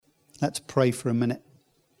Let's pray for a minute.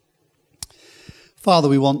 Father,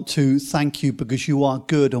 we want to thank you because you are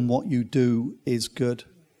good and what you do is good.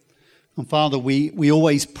 And Father, we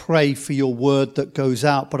always pray for your word that goes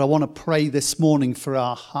out, but I want to pray this morning for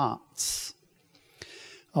our hearts.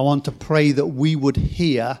 I want to pray that we would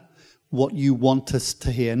hear what you want us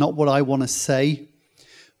to hear, not what I want to say,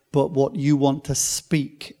 but what you want to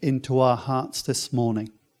speak into our hearts this morning.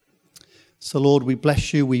 So Lord, we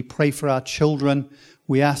bless you. We pray for our children.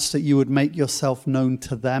 We ask that you would make yourself known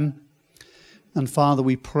to them. And Father,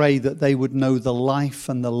 we pray that they would know the life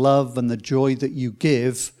and the love and the joy that you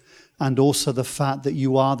give, and also the fact that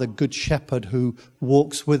you are the good shepherd who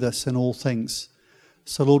walks with us in all things.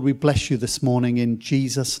 So Lord, we bless you this morning in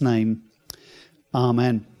Jesus' name.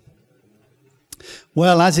 Amen.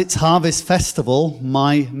 Well, as it's Harvest Festival,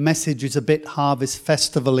 my message is a bit Harvest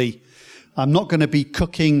Festival-y. I'm not going to be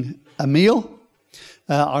cooking a meal.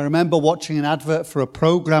 I remember watching an advert for a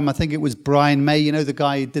program. I think it was Brian May, you know, the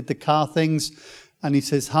guy who did the car things. And he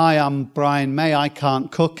says, "Hi, I'm Brian May. I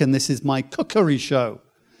can't cook, and this is my cookery show."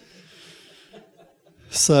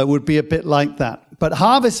 So it would be a bit like that. But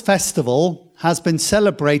Harvest Festival has been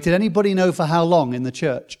celebrated. Anybody know for how long in the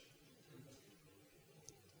church?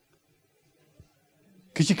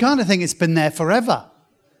 Because you kind of think it's been there forever.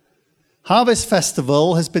 Harvest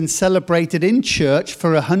Festival has been celebrated in church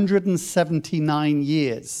for 179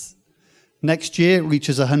 years. Next year it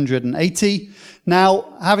reaches 180.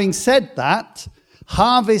 Now, having said that,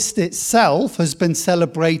 Harvest itself has been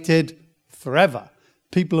celebrated forever.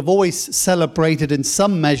 People have always celebrated in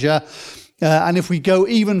some measure. And if we go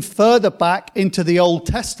even further back into the Old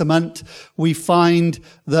Testament, we find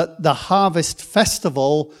that the Harvest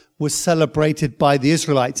Festival was celebrated by the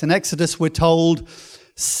Israelites. In Exodus, we're told,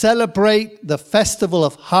 "Celebrate the festival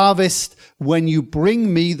of harvest when you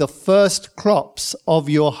bring me the first crops of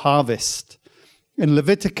your harvest." In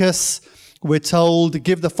Leviticus, we're told,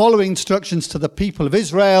 "Give the following instructions to the people of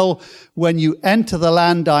Israel. When you enter the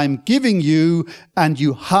land I'm giving you and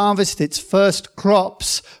you harvest its first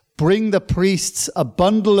crops, bring the priests a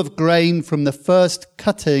bundle of grain from the first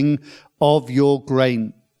cutting of your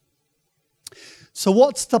grain." So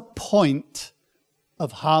what's the point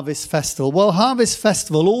of Harvest Festival? Well, Harvest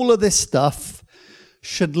Festival, all of this stuff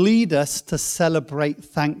should lead us to celebrate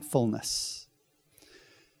thankfulness.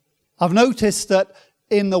 I've noticed that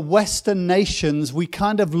in the Western nations, we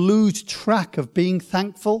kind of lose track of being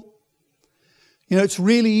thankful. You know, it's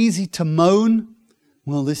really easy to moan.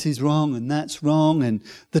 Well, this is wrong and that's wrong, and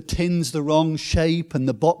the tin's the wrong shape and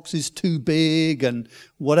the box is too big and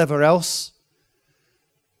whatever else.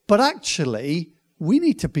 But actually, we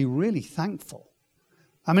need to be really thankful.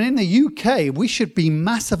 I mean, in the UK, we should be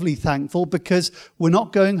massively thankful because we're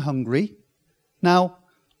not going hungry. Now,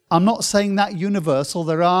 I'm not saying that universal.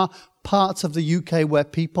 There are parts of the UK where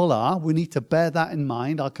people are. We need to bear that in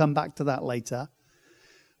mind. I'll come back to that later.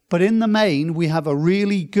 But in the main, we have a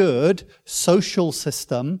really good social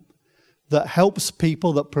system that helps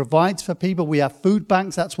people, that provides for people. We have food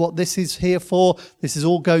banks. That's what this is here for. This is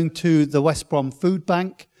all going to the West Brom Food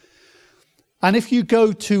Bank. And if you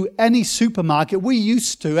go to any supermarket, we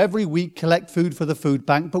used to every week collect food for the food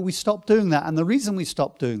bank, but we stopped doing that. And the reason we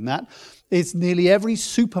stopped doing that is nearly every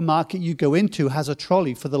supermarket you go into has a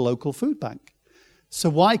trolley for the local food bank. So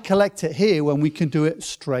why collect it here when we can do it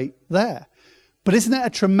straight there? But isn't it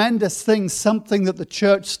a tremendous thing? Something that the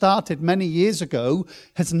church started many years ago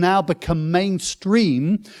has now become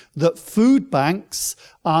mainstream, that food banks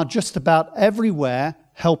are just about everywhere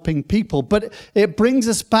helping people. But it brings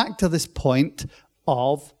us back to this point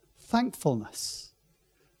of thankfulness.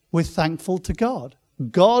 We're thankful to God.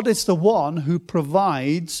 God is the one who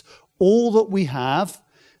provides all that we have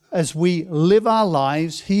as we live our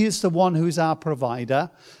lives. He is the one who is our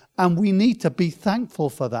provider, and we need to be thankful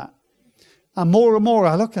for that. And more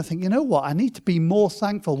I look and think, you know what? I need to be more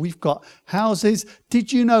thankful. We've got houses.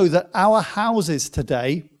 Did you know that our houses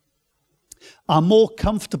today are more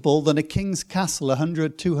comfortable than a king's castle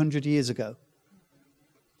 100, 200 years ago?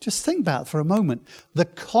 Just think about it for a moment. The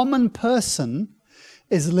common person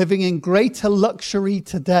is living in greater luxury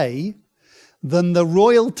today than the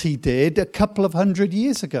royalty did a couple of 100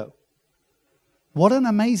 years ago. What an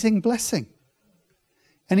amazing blessing.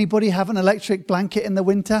 Anybody have an electric blanket in the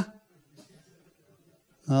winter?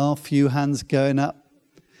 Oh, a few hands going up.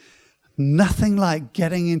 Nothing like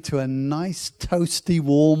getting into a nice, toasty,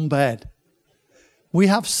 warm bed. We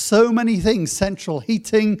have so many things, central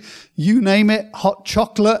heating, you name it, hot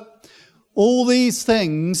chocolate, all these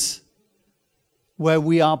things where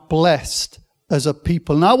we are blessed as a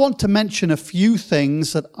people. And I want to mention a few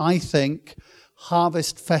things that I think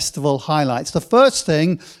Harvest Festival highlights. The first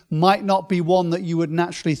thing might not be one that you would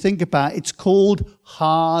naturally think about. It's called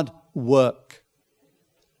hard work.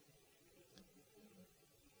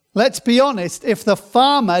 Let's be honest, if the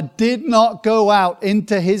farmer did not go out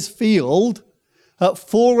into his field at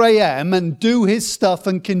 4 a.m. and do his stuff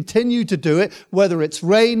and continue to do it, whether it's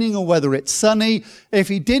raining or whether it's sunny, if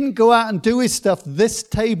he didn't go out and do his stuff, this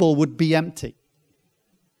table would be empty.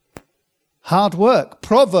 Hard work.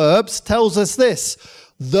 Proverbs tells us this: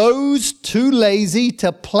 those too lazy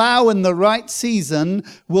to plow in the right season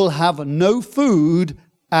will have no food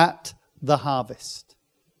at the harvest.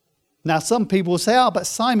 Now, some people will say, oh, but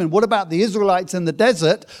Simon, what about the Israelites in the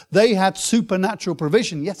desert? They had supernatural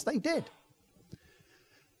provision. Yes, they did.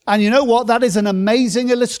 And you know what? That is an amazing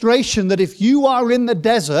illustration that if you are in the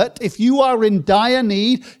desert, if you are in dire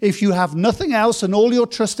need, if you have nothing else and all you're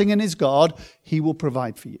trusting in is God, he will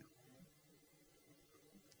provide for you.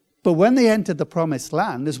 But when they entered the promised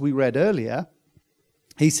land, as we read earlier,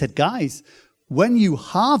 he said, guys, when you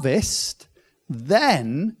harvest,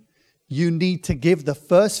 then you need to give the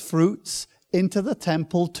first fruits into the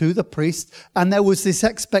temple to the priest. And there was this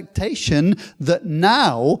expectation that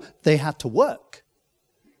now they had to work.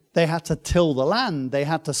 They had to till the land. They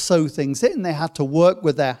had to sow things in. They had to work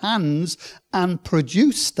with their hands and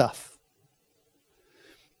produce stuff.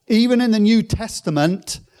 Even in the New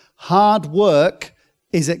Testament, hard work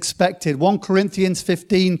is expected. 1 Corinthians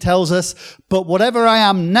 15 tells us, but whatever I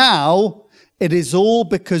am now, it is all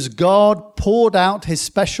because God poured out his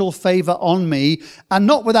special favor on me, and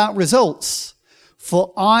not without results.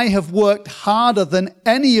 For I have worked harder than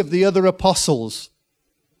any of the other apostles.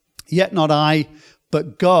 Yet not I,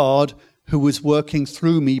 but God who was working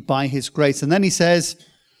through me by his grace. And then he says,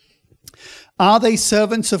 are they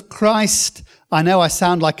servants of Christ? I know I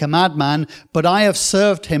sound like a madman, but I have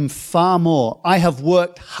served him far more. I have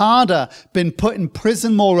worked harder, been put in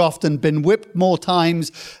prison more often, been whipped more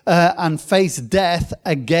times, and faced death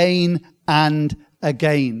again and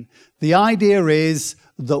again. The idea is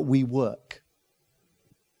that we work.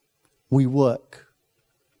 We work.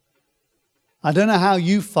 I don't know how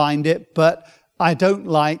you find it, but I don't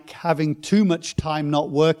like having too much time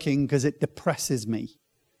not working because it depresses me.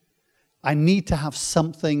 I need to have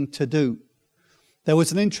something to do. There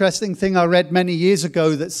was an interesting thing I read many years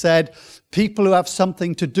ago that said people who have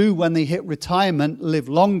something to do when they hit retirement live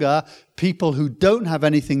longer. People who don't have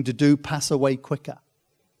anything to do pass away quicker.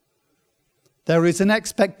 There is an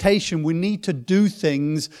expectation. We need to do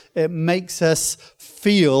things. It makes us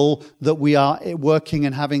feel that we are working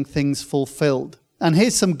and having things fulfilled. And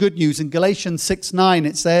here's some good news. In Galatians 6:9,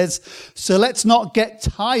 it says, so let's not get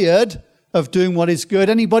tired of doing what is good.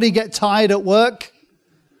 Anybody get tired at work?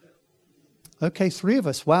 Okay, 3 of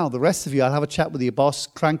us. Wow, the rest of you, I'll have a chat with your boss.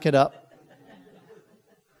 Crank it up.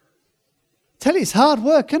 Tell you, it's hard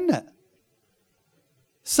work, isn't it?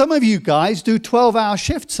 Some of you guys do 12-hour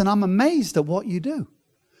shifts, and I'm amazed at what you do.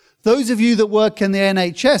 Those of you that work in the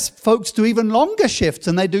NHS, folks do even longer shifts,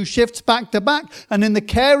 and they do shifts back to back. And in the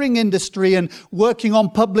caring industry and working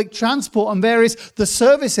on public transport and the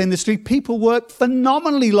service industry, people work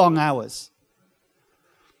phenomenally long hours.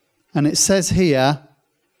 And it says here,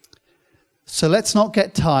 so let's not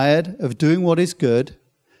get tired of doing what is good.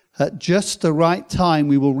 At just the right time,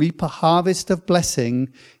 we will reap a harvest of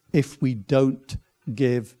blessing if we don't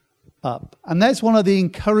give up. And there's one of the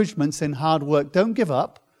encouragements in hard work. Don't give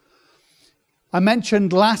up. I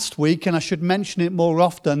mentioned last week, and I should mention it more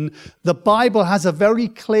often, the Bible has a very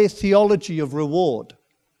clear theology of reward.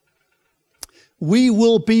 We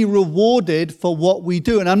will be rewarded for what we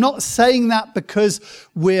do. And I'm not saying that because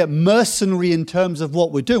we're mercenary in terms of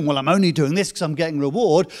what we're doing. Well, I'm only doing this because I'm getting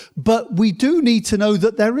reward. But we do need to know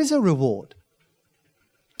that there is a reward.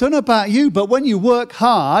 Don't know about you, but when you work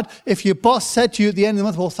hard, if your boss said to you at the end of the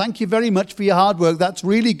month, well, thank you very much for your hard work, that's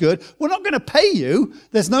really good. We're not going to pay you.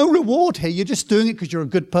 There's no reward here. You're just doing it because you're a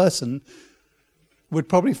good person. We'd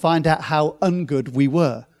probably find out how ungood we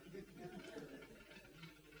were.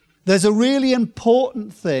 There's a really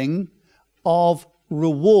important thing of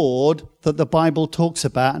reward that the Bible talks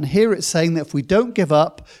about. And here it's saying that if we don't give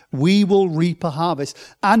up, we will reap a harvest.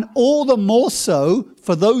 And all the more so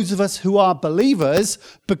for those of us who are believers,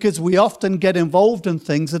 because we often get involved in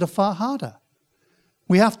things that are far harder.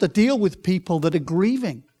 We have to deal with people that are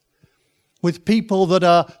grieving, with people that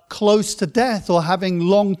are close to death or having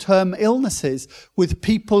long-term illnesses, with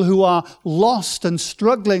people who are lost and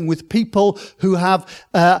struggling, with people who have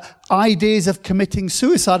ideas of committing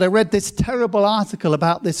suicide. I read this terrible article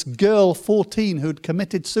about this girl, 14, who'd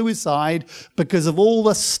committed suicide because of all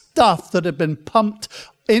the stuff that had been pumped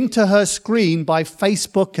into her screen by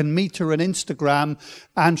Facebook and Meta and Instagram.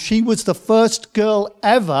 And she was the first girl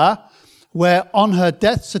ever where on her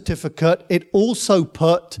death certificate, it also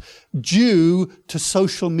put due to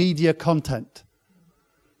social media content.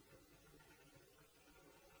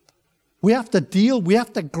 We have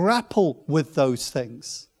to grapple with those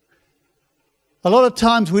things. A lot of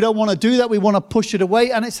times we don't want to do that. We want to push it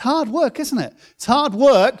away. And it's hard work, isn't it? It's hard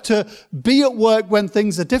work to be at work when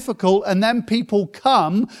things are difficult, and then people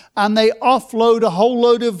come and they offload a whole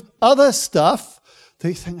load of other stuff that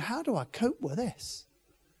you think, how do I cope with this?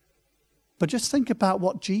 But just think about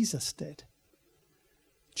what Jesus did.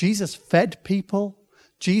 Jesus fed people.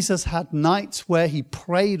 Jesus had nights where he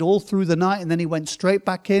prayed all through the night and then he went straight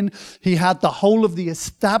back in. He had the whole of the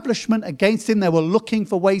establishment against him. They were looking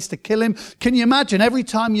for ways to kill him. Can you imagine every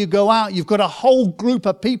time you go out, you've got a whole group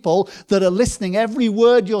of people that are listening every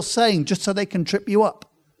word you're saying just so they can trip you up?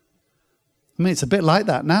 I mean, it's a bit like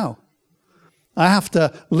that now. I have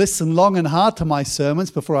to listen long and hard to my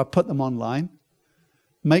sermons before I put them online.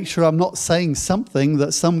 Make sure I'm not saying something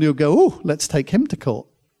that somebody will go, oh, let's take him to court.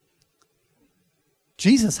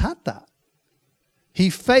 Jesus had that. He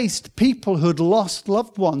faced people who'd lost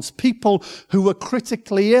loved ones, people who were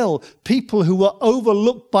critically ill, people who were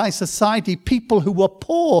overlooked by society, people who were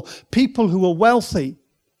poor, people who were wealthy.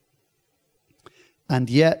 And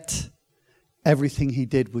yet, everything he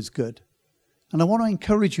did was good. And I want to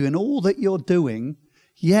encourage you in all that you're doing,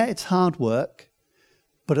 yeah, it's hard work,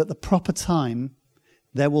 but at the proper time,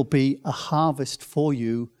 there will be a harvest for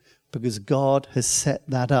you because God has set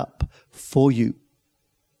that up for you.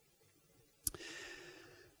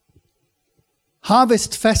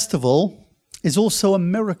 Harvest Festival is also a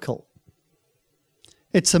miracle.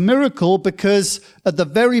 It's a miracle because at the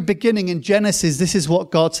very beginning in Genesis, this is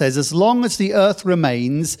what God says: as long as the earth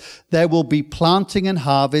remains, there will be planting and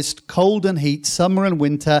harvest, cold and heat, summer and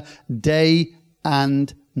winter, day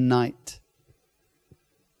and night.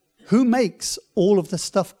 Who makes all of the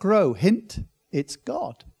stuff grow? Hint, it's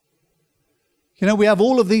God. You know, we have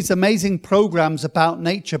all of these amazing programs about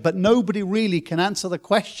nature, but nobody really can answer the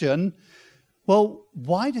question, well,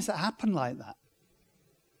 why does it happen like that?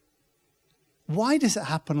 Why does it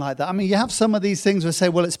happen like that? I mean, you have some of these things where say,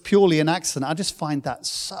 well, it's purely an accident. I just find that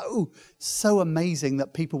so amazing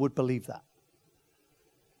that people would believe that.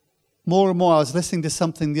 More and more, I was listening to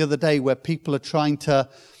something the other day where people are trying to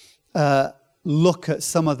look at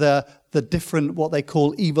some of the different, what they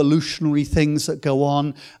call evolutionary things that go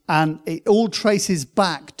on, and it all traces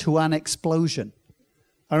back to an explosion.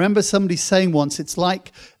 I remember somebody saying once, it's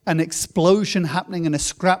like an explosion happening in a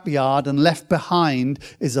scrapyard and left behind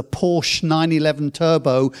is a Porsche 911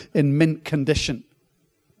 Turbo in mint condition.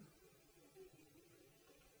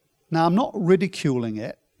 Now, I'm not ridiculing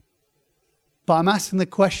it, but I'm asking the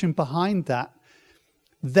question behind that.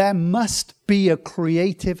 There must be a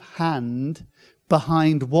creative hand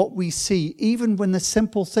behind what we see, even when the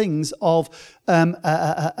simple things of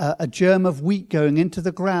a germ of wheat going into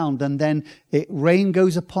the ground and then rain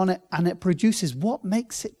goes upon it and it produces. What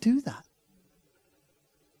makes it do that?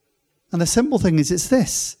 And the simple thing is, it's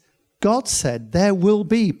this. God said there will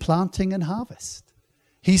be planting and harvest.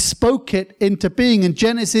 He spoke it into being. In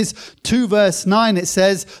Genesis 2 verse 9 it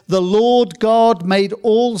says, the Lord God made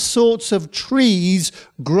all sorts of trees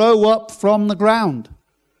grow up from the ground.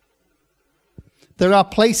 There are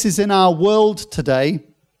places in our world today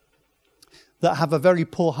that have a very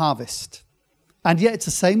poor harvest. And yet it's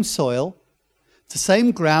the same soil, it's the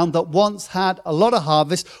same ground that once had a lot of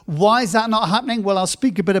harvest. Why is that not happening? Well, I'll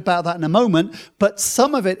speak a bit about that in a moment. But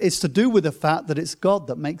some of it is to do with the fact that it's God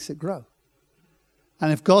that makes it grow.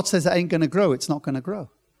 And if God says it ain't going to grow, it's not going to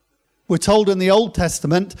grow. We're told in the Old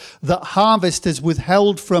Testament that harvest is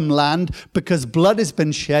withheld from land because blood has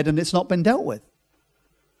been shed and it's not been dealt with.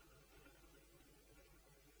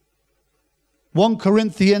 1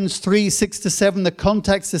 Corinthians 3, 6-7, the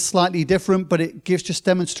context is slightly different, but it just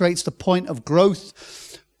demonstrates the point of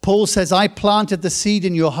growth. Paul says, I planted the seed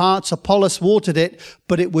in your hearts, Apollos watered it,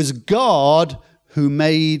 but it was God who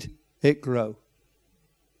made it grow.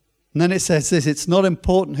 And then it says this, it's not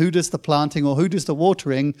important who does the planting or who does the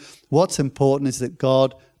watering. What's important is that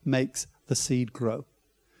God makes the seed grow.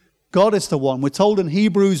 God is the one. We're told in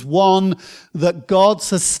Hebrews 1 that God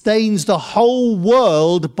sustains the whole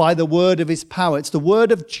world by the word of his power. It's the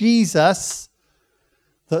word of Jesus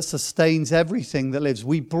that sustains everything that lives.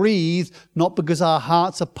 We breathe not because our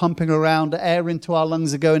hearts are pumping around, air into our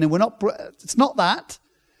lungs are going in. It's not that.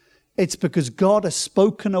 It's because God has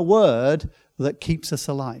spoken a word that keeps us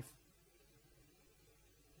alive.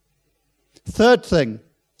 Third thing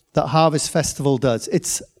that Harvest Festival does,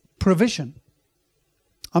 it's provision.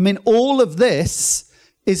 I mean, all of this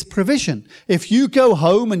is provision. If you go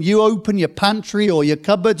home and you open your pantry or your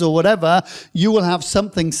cupboards or whatever, you will have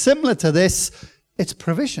something similar to this. It's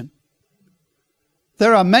provision.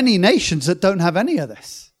 There are many nations that don't have any of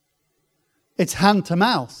this. It's hand to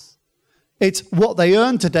mouth. It's what they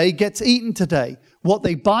earn today gets eaten today. What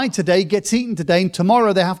they buy today gets eaten today, and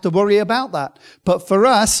tomorrow they have to worry about that. But for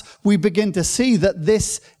us, we begin to see that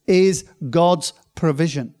this is God's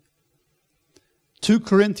provision. 2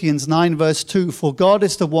 Corinthians 9 verse 2, for God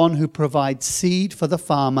is the one who provides seed for the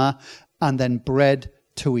farmer and then bread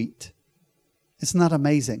to eat. Isn't that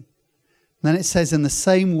amazing? Then it says, in the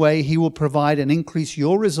same way, he will provide and increase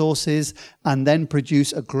your resources and then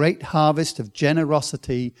produce a great harvest of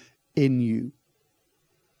generosity in you.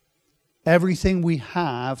 Everything we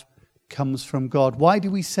have comes from God. Why do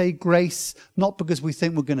we say grace? Not because we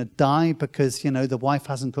think we're going to die because, the wife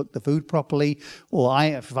hasn't cooked the food properly, or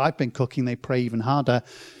if I've been cooking, they pray even harder.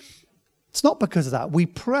 It's not because of that. We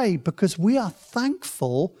pray because we are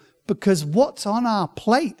thankful because what's on our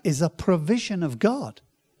plate is a provision of God.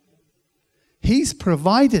 He's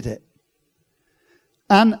provided it.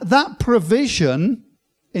 And that provision,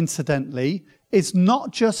 incidentally, is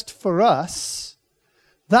not just for us.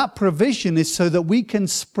 That provision is so that we can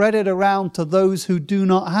spread it around to those who do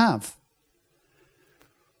not have.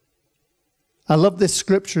 I love this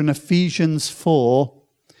scripture in Ephesians 4.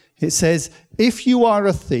 It says, if you are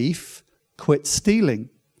a thief, quit stealing.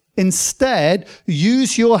 Instead,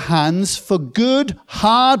 use your hands for good,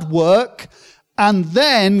 hard work, and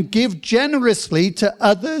then give generously to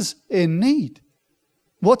others in need.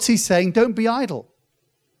 What's he saying? Don't be idle.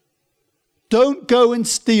 Don't go and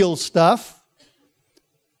steal stuff,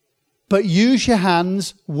 but use your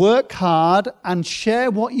hands, work hard, and share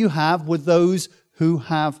what you have with those who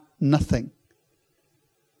have nothing.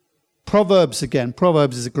 Proverbs again.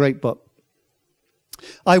 Proverbs is a great book.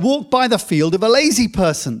 I walked by the field of a lazy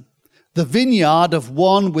person, the vineyard of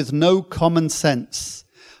one with no common sense.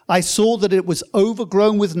 I saw that it was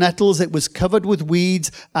overgrown with nettles, it was covered with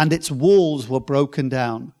weeds, and its walls were broken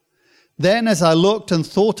down. Then as I looked and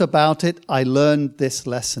thought about it, I learned this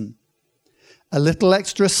lesson. A little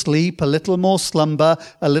extra sleep, a little more slumber,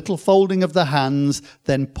 a little folding of the hands,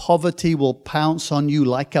 then poverty will pounce on you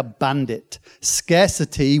like a bandit.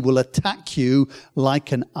 Scarcity will attack you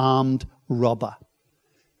like an armed robber.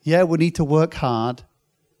 Yeah, we need to work hard,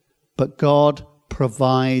 but God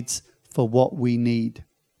provides for what we need.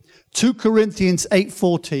 2 Corinthians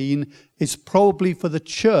 8:14 is probably for the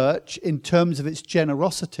church, in terms of its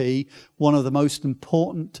generosity, one of the most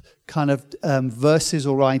important kind of verses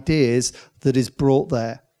or ideas that is brought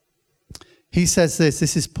there. He says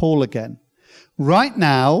this is Paul again. Right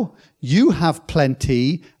now, you have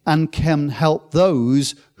plenty and can help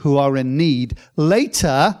those who are in need.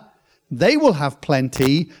 Later, they will have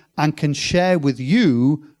plenty and can share with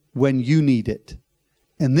you when you need it.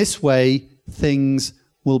 In this way, things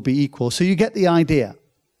will be equal. So you get the idea.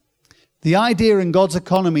 The idea in God's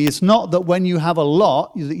economy is not that when you have a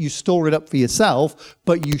lot, that you store it up for yourself,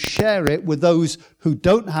 but you share it with those who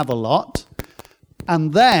don't have a lot.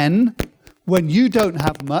 And then when you don't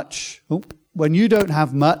have much,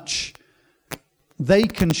 they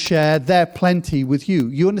can share their plenty with you.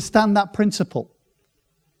 You understand that principle?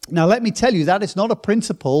 Now let me tell you, that is not a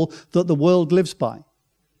principle that the world lives by.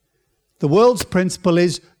 The world's principle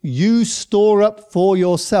is you store up for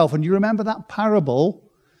yourself. And you remember that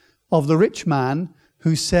parable of the rich man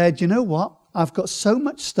who said, you know what? I've got so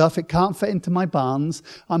much stuff, it can't fit into my barns.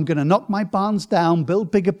 I'm going to knock my barns down,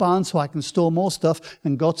 build bigger barns so I can store more stuff.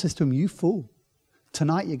 And God says to him, you fool,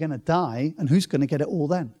 tonight you're going to die, and who's going to get it all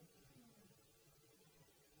then?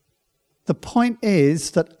 The point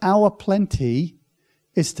is that our plenty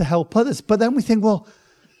is to help others. But then we think, well,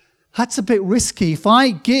 that's a bit risky. If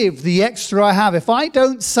I give the extra I have, if I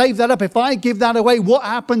don't save that up, if I give that away, what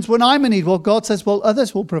happens when I'm in need? Well, God says, well,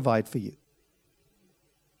 others will provide for you.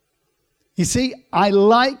 You see, I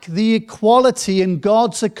like the equality in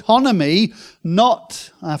God's economy, not,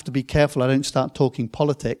 I have to be careful I don't start talking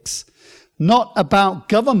politics, not about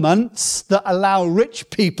governments that allow rich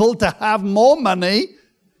people to have more money.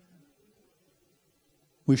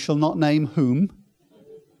 We shall not name whom.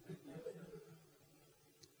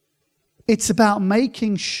 It's about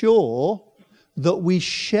making sure that we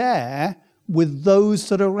share with those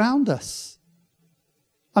that are around us.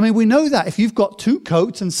 I mean, we know that if you've got 2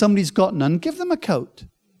 coats and somebody's got none, give them a coat.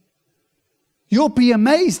 You'll be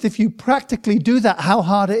amazed if you practically do that, how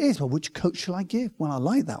hard it is. Well, which coat shall I give? Well, I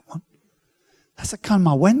like that one. That's a kind of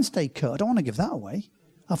my Wednesday coat. I don't want to give that away.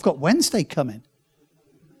 I've got Wednesday coming.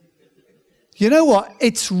 You know what?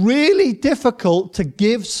 It's really difficult to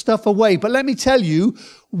give stuff away. But let me tell you,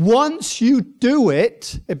 once you do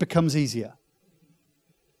it, it becomes easier.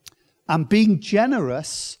 And being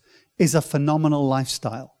generous is a phenomenal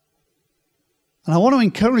lifestyle. And I want to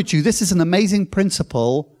encourage you, this is an amazing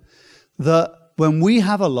principle that when we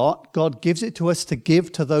have a lot, God gives it to us to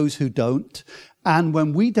give to those who don't. And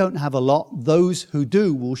when we don't have a lot, those who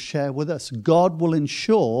do will share with us. God will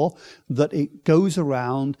ensure that it goes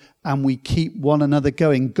around and we keep one another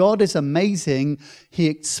going. God is amazing. He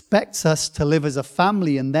expects us to live as a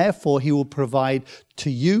family, and therefore he will provide to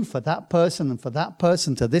you for that person and for that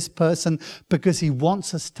person to this person, because he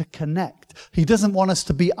wants us to connect. He doesn't want us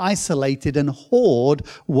to be isolated and hoard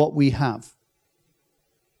what we have.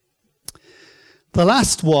 The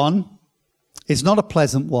last one is not a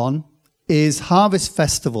pleasant one. Is Harvest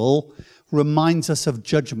Festival reminds us of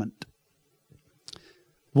judgment.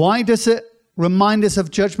 Why does it remind us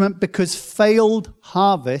of judgment? Because failed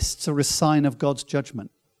harvests are a sign of God's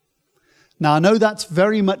judgment. Now, I know that's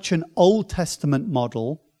very much an Old Testament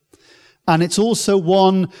model, and it's also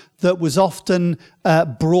one that was often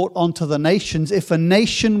brought onto the nations. If a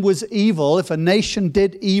nation was evil, if a nation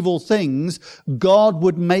did evil things, God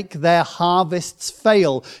would make their harvests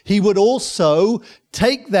fail. He would also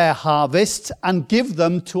take their harvests and give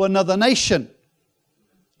them to another nation.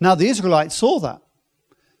 Now, the Israelites saw that.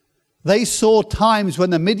 They saw times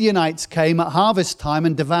when the Midianites came at harvest time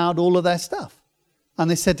and devoured all of their stuff. And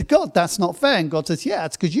they said to God, that's not fair. And God says, yeah,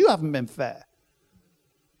 it's because you haven't been fair.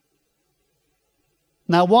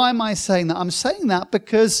 Now, why am I saying that? I'm saying that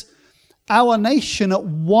because our nation at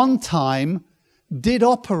one time did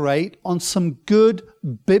operate on some good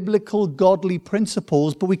biblical godly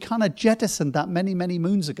principles, but we kind of jettisoned that many, many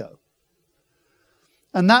moons ago.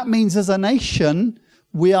 And that means as a nation,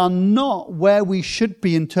 we are not where we should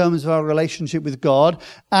be in terms of our relationship with God,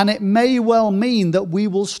 and it may well mean that we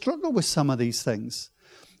will struggle with some of these things.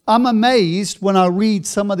 I'm amazed when I read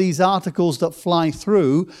some of these articles that fly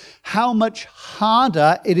through how much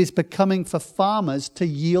harder it is becoming for farmers to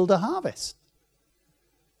yield a harvest.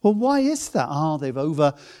 Well, why is that?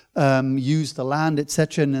 They've used the land,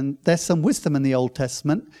 etc. And there's some wisdom in the Old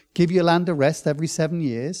Testament. Give your land a rest every 7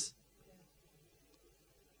 years.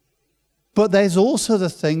 But there's also the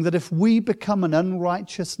thing that if we become an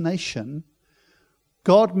unrighteous nation,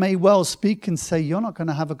 God may well speak and say, you're not going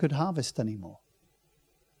to have a good harvest anymore.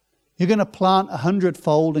 You're going to plant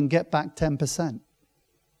 100-fold and get back 10%.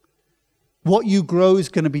 What you grow is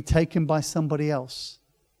going to be taken by somebody else.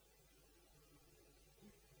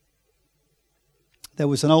 There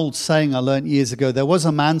was an old saying I learned years ago. There was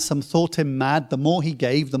a man, some thought him mad. The more he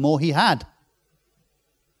gave, the more he had.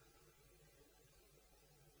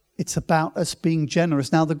 It's about us being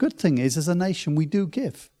generous. Now, the good thing is, as a nation, we do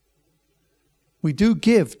give. We do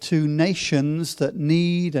give to nations that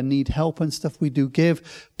need help and stuff. We do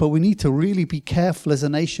give, but we need to really be careful as a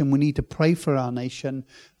nation. We need to pray for our nation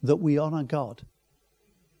that we honor God.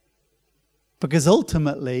 Because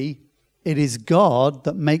ultimately, it is God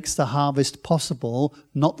that makes the harvest possible,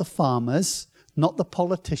 not the farmers, not the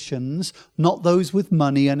politicians, not those with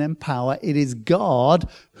money and in power. It is God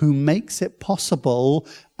who makes it possible,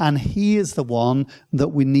 and he is the one that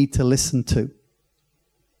we need to listen to.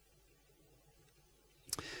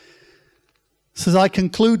 So as I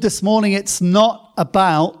conclude this morning, it's not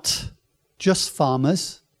about just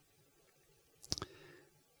farmers.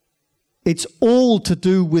 It's all to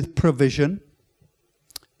do with provision.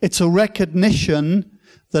 It's a recognition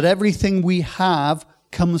that everything we have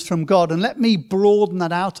comes from God. And let me broaden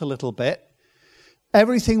that out a little bit.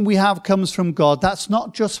 Everything we have comes from God. That's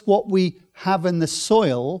not just what we have in the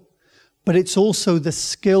soil, but it's also the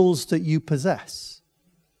skills that you possess.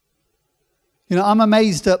 You know, I'm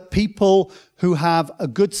amazed at people who have a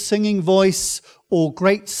good singing voice or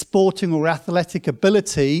great sporting or athletic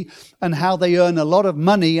ability and how they earn a lot of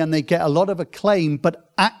money and they get a lot of acclaim,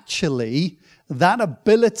 but actually that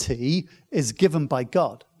ability is given by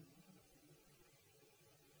God.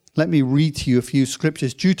 Let me read to you a few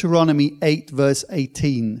scriptures. Deuteronomy 8, verse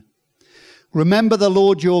 18. Remember the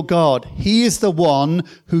Lord your God. He is the one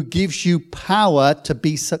who gives you power to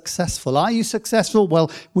be successful. Are you successful?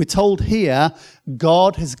 Well, we're told here,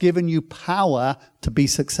 God has given you power to be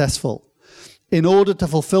successful in order to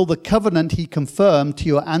fulfill the covenant he confirmed to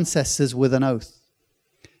your ancestors with an oath.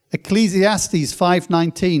 Ecclesiastes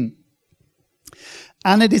 5:19.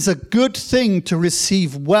 And it is a good thing to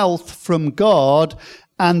receive wealth from God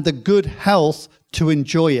and the good health to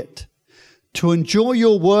enjoy it. To enjoy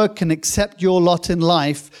your work and accept your lot in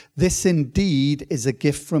life, this indeed is a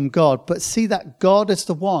gift from God. But see that God is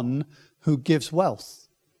the one who gives wealth.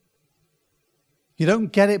 You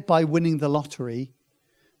don't get it by winning the lottery.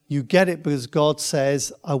 You get it because God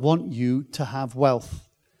says, I want you to have wealth.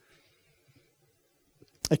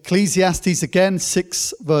 Ecclesiastes again,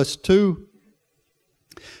 6 verse 2.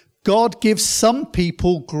 God gives some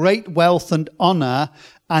people great wealth and honor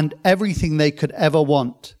and everything they could ever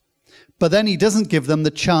want. But then he doesn't give them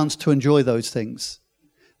the chance to enjoy those things.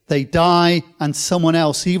 They die and someone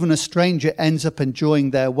else, even a stranger, ends up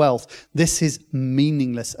enjoying their wealth. This is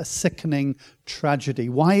meaningless, a sickening tragedy.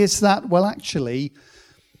 Why is that? Well, actually,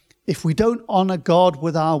 if we don't honor God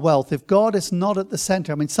with our wealth, if God is not at the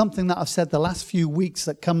center, something that I've said the last few weeks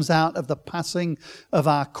that comes out of the passing of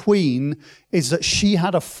our Queen is that she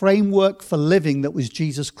had a framework for living that was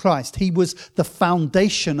Jesus Christ. He was the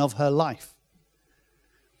foundation of her life.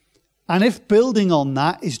 And if building on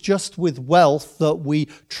that is just with wealth that we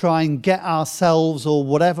try and get ourselves or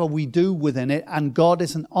whatever we do within it, and God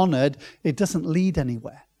isn't honored, it doesn't lead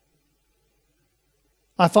anywhere.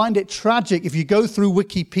 I find it tragic if you go through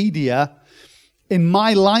Wikipedia. In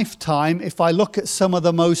my lifetime, if I look at some of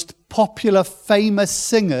the most popular, famous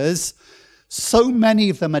singers, so many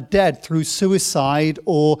of them are dead through suicide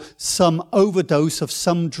or some overdose of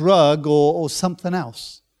some drug or something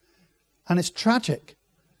else. And it's tragic.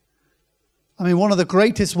 One of the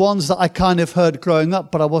greatest ones that I kind of heard growing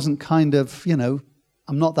up, but I wasn't I'm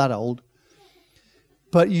not that old.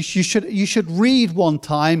 But you should read one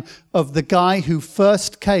time of the guy who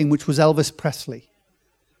first came, which was Elvis Presley.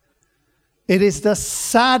 It is the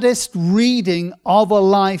saddest reading of a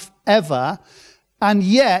life ever, and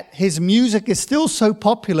yet his music is still so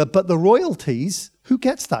popular, but the royalties, who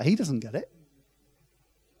gets that? He doesn't get it.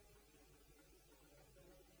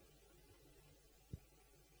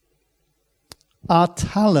 Our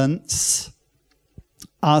talents,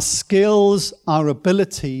 our skills, our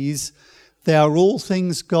abilities, they are all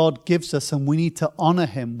things God gives us, and we need to honor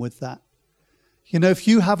him with that. If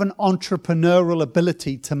you have an entrepreneurial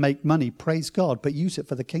ability to make money, praise God, but use it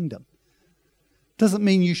for the kingdom. Doesn't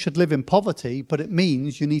mean you should live in poverty, but it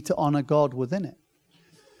means you need to honor God within it.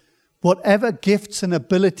 Whatever gifts and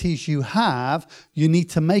abilities you have, you need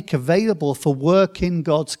to make available for work in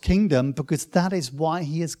God's kingdom, because that is why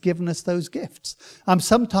he has given us those gifts. I'm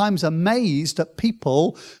sometimes amazed at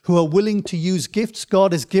people who are willing to use gifts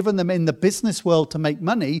God has given them in the business world to make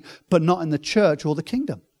money, but not in the church or the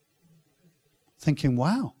kingdom. Thinking,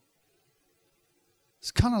 wow. It's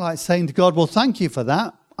kind of like saying to God, well, thank you for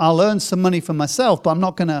that. I'll earn some money for myself, but I'm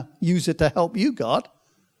not going to use it to help you, God.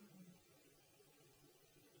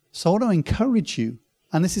 So I want to encourage you,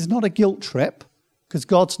 and this is not a guilt trip, because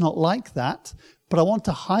God's not like that, but I want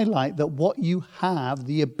to highlight that what you have,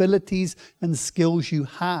 the abilities and skills you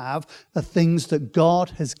have, are things that God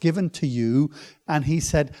has given to you, and he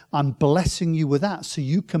said, I'm blessing you with that so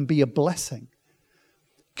you can be a blessing.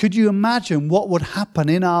 Could you imagine what would happen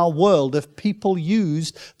in our world if people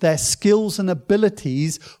used their skills and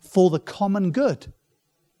abilities for the common good?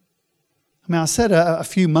 I said a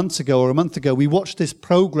few months ago or a month ago, we watched this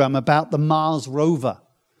program about the Mars rover.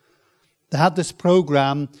 They had this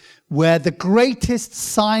program where the greatest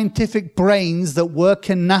scientific brains that work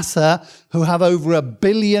in NASA, who have over $1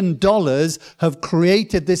 billion, have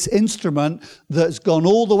created this instrument that's gone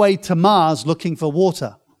all the way to Mars looking for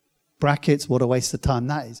water. Brackets, what a waste of time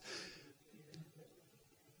that is.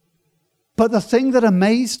 But the thing that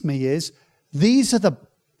amazed me is these are the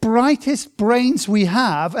brightest brains we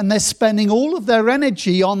have, and they're spending all of their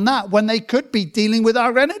energy on that when they could be dealing with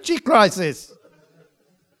our energy crisis.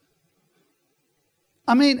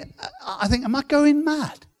 I think, am I going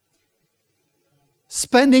mad?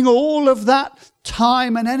 Spending all of that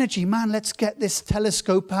time and energy. Man, let's get this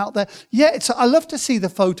telescope out there. Yeah, I love to see the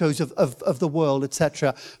photos of the world,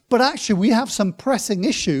 etc. But actually, we have some pressing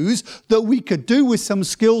issues that we could do with some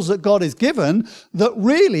skills that God has given that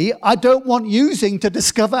really I don't want using to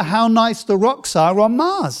discover how nice the rocks are on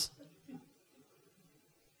Mars.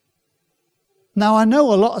 Now, I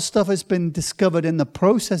know a lot of stuff has been discovered in the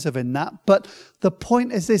process of that, but the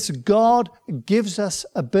point is this: God gives us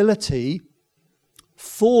ability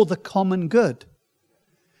for the common good.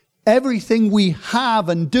 Everything we have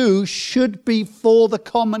and do should be for the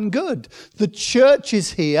common good. The church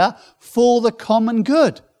is here for the common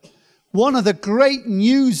good. One of the great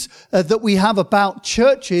news that we have about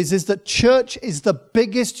churches is that church is the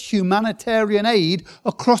biggest humanitarian aid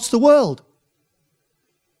across the world.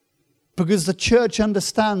 Because the church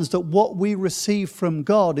understands that what we receive from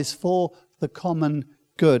God is for the common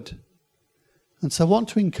good. And so I want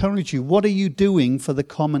to encourage you, what are you doing for the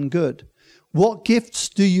common good? What gifts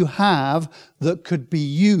do you have that could be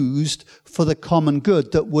used for the common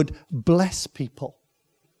good, that would bless people?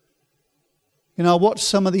 You know, I watch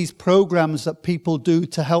some of these programs that people do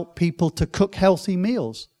to help people to cook healthy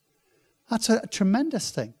meals. That's a tremendous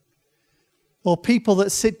thing. Or people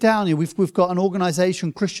that sit down here. We've got an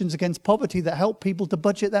organization, Christians Against Poverty, that help people to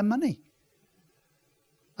budget their money.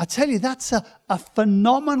 I tell you, that's a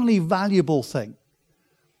phenomenally valuable thing.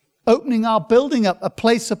 Opening our building up, a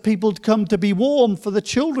place for people to come to be warm, for the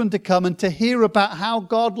children to come and to hear about how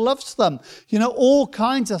God loves them. You know, all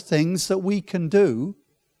kinds of things that we can do.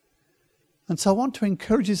 And so I want to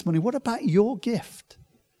encourage this morning, what about your gift?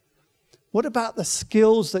 What about the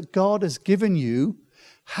skills that God has given you?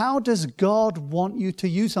 How does God want you to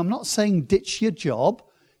use them? I'm not saying ditch your job.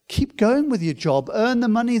 Keep going with your job. Earn the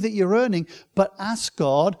money that you're earning. But ask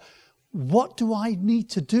God, what do I need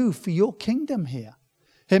to do for your kingdom here?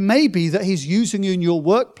 It may be that he's using you in your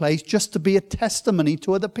workplace just to be a testimony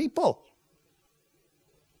to other people.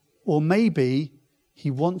 Or maybe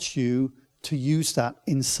he wants you to use that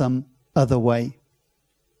in some other way.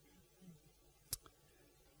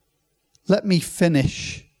 Let me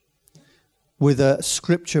finish with a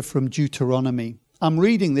scripture from Deuteronomy. I'm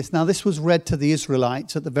reading this. Now, this was read to the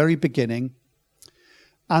Israelites at the very beginning.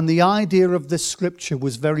 And the idea of this scripture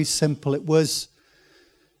was very simple. It was,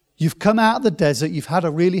 you've come out of the desert, you've had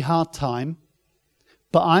a really hard time,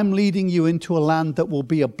 but I'm leading you into a land that will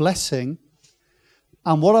be a blessing.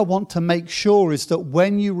 And what I want to make sure is that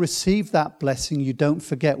when you receive that blessing, you don't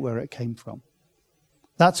forget where it came from.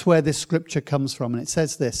 That's where this scripture comes from. And it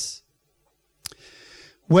says this: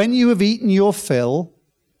 when you have eaten your fill,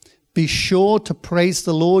 be sure to praise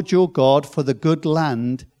the Lord your God for the good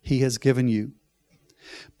land he has given you.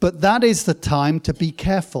 But that is the time to be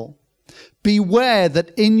careful. Beware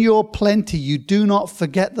that in your plenty you do not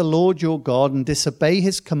forget the Lord your God and disobey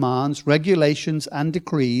his commands, regulations, and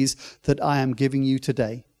decrees that I am giving you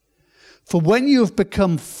today. For when you have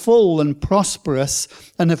become full and prosperous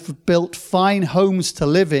and have built fine homes to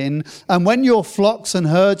live in, and when your flocks and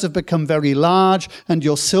herds have become very large and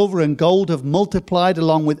your silver and gold have multiplied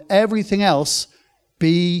along with everything else,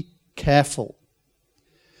 be careful.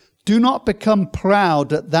 Do not become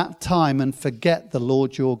proud at that time and forget the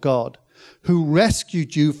Lord your God, who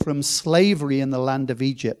rescued you from slavery in the land of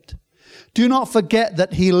Egypt. Do not forget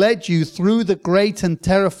that he led you through the great and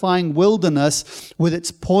terrifying wilderness with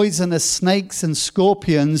its poisonous snakes and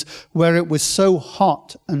scorpions, where it was so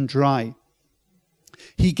hot and dry.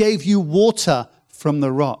 He gave you water from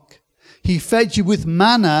the rock. He fed you with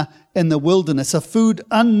manna in the wilderness, a food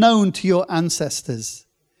unknown to your ancestors.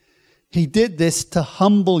 He did this to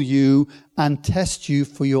humble you and test you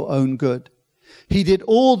for your own good. He did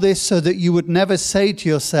all this so that you would never say to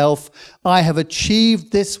yourself, I have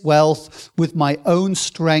achieved this wealth with my own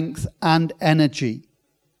strength and energy.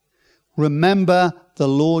 Remember the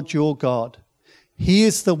Lord your God. He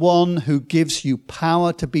is the one who gives you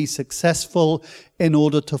power to be successful in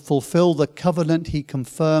order to fulfill the covenant he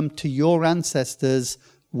confirmed to your ancestors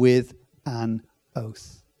with an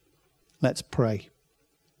oath. Let's pray.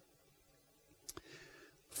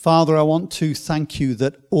 Father, I want to thank you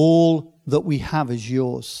that all that we have is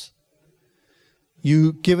yours.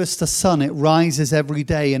 You give us the sun, it rises every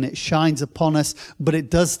day and it shines upon us, but it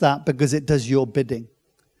does that because it does your bidding.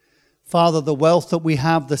 Father, the wealth that we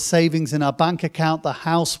have, the savings in our bank account, the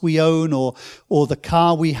house we own or the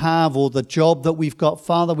car we have or the job that we've got,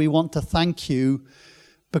 Father, we want to thank you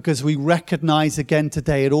because we recognize again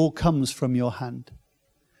today it all comes from your hand.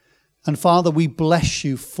 And Father, we bless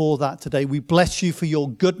you for that today. We bless you for your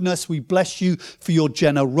goodness. We bless you for your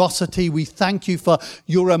generosity. We thank you for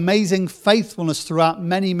your amazing faithfulness throughout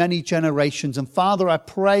many, many generations. And Father, I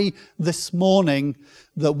pray this morning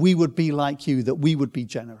that we would be like you, that we would be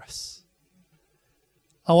generous.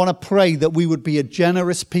 I want to pray that we would be a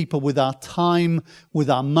generous people with our time, with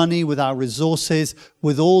our money, with our resources,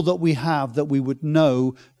 with all that we have, that we would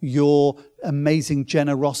know your amazing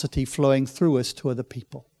generosity flowing through us to other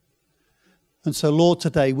people. And so, Lord,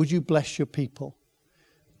 today, would you bless your people?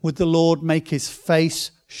 Would the Lord make his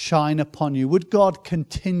face shine upon you? Would God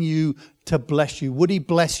continue to bless you? Would he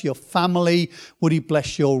bless your family? Would he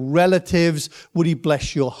bless your relatives? Would he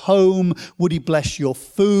bless your home? Would he bless your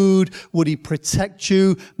food? Would he protect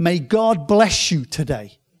you? May God bless you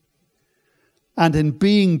today. And in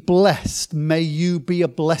being blessed, may you be a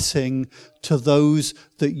blessing to those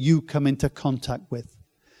that you come into contact with.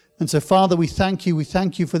 And so, Father, we thank you. We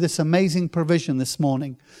thank you for this amazing provision this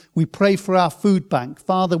morning. We pray for our food bank.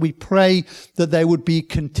 Father, we pray that there would be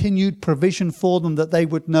continued provision for them, that they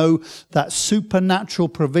would know that supernatural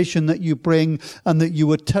provision that you bring and that you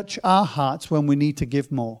would touch our hearts when we need to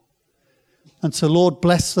give more. And so, Lord,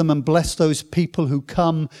 bless them and bless those people who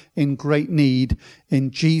come in great need.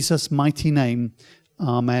 In Jesus' mighty name,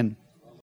 amen.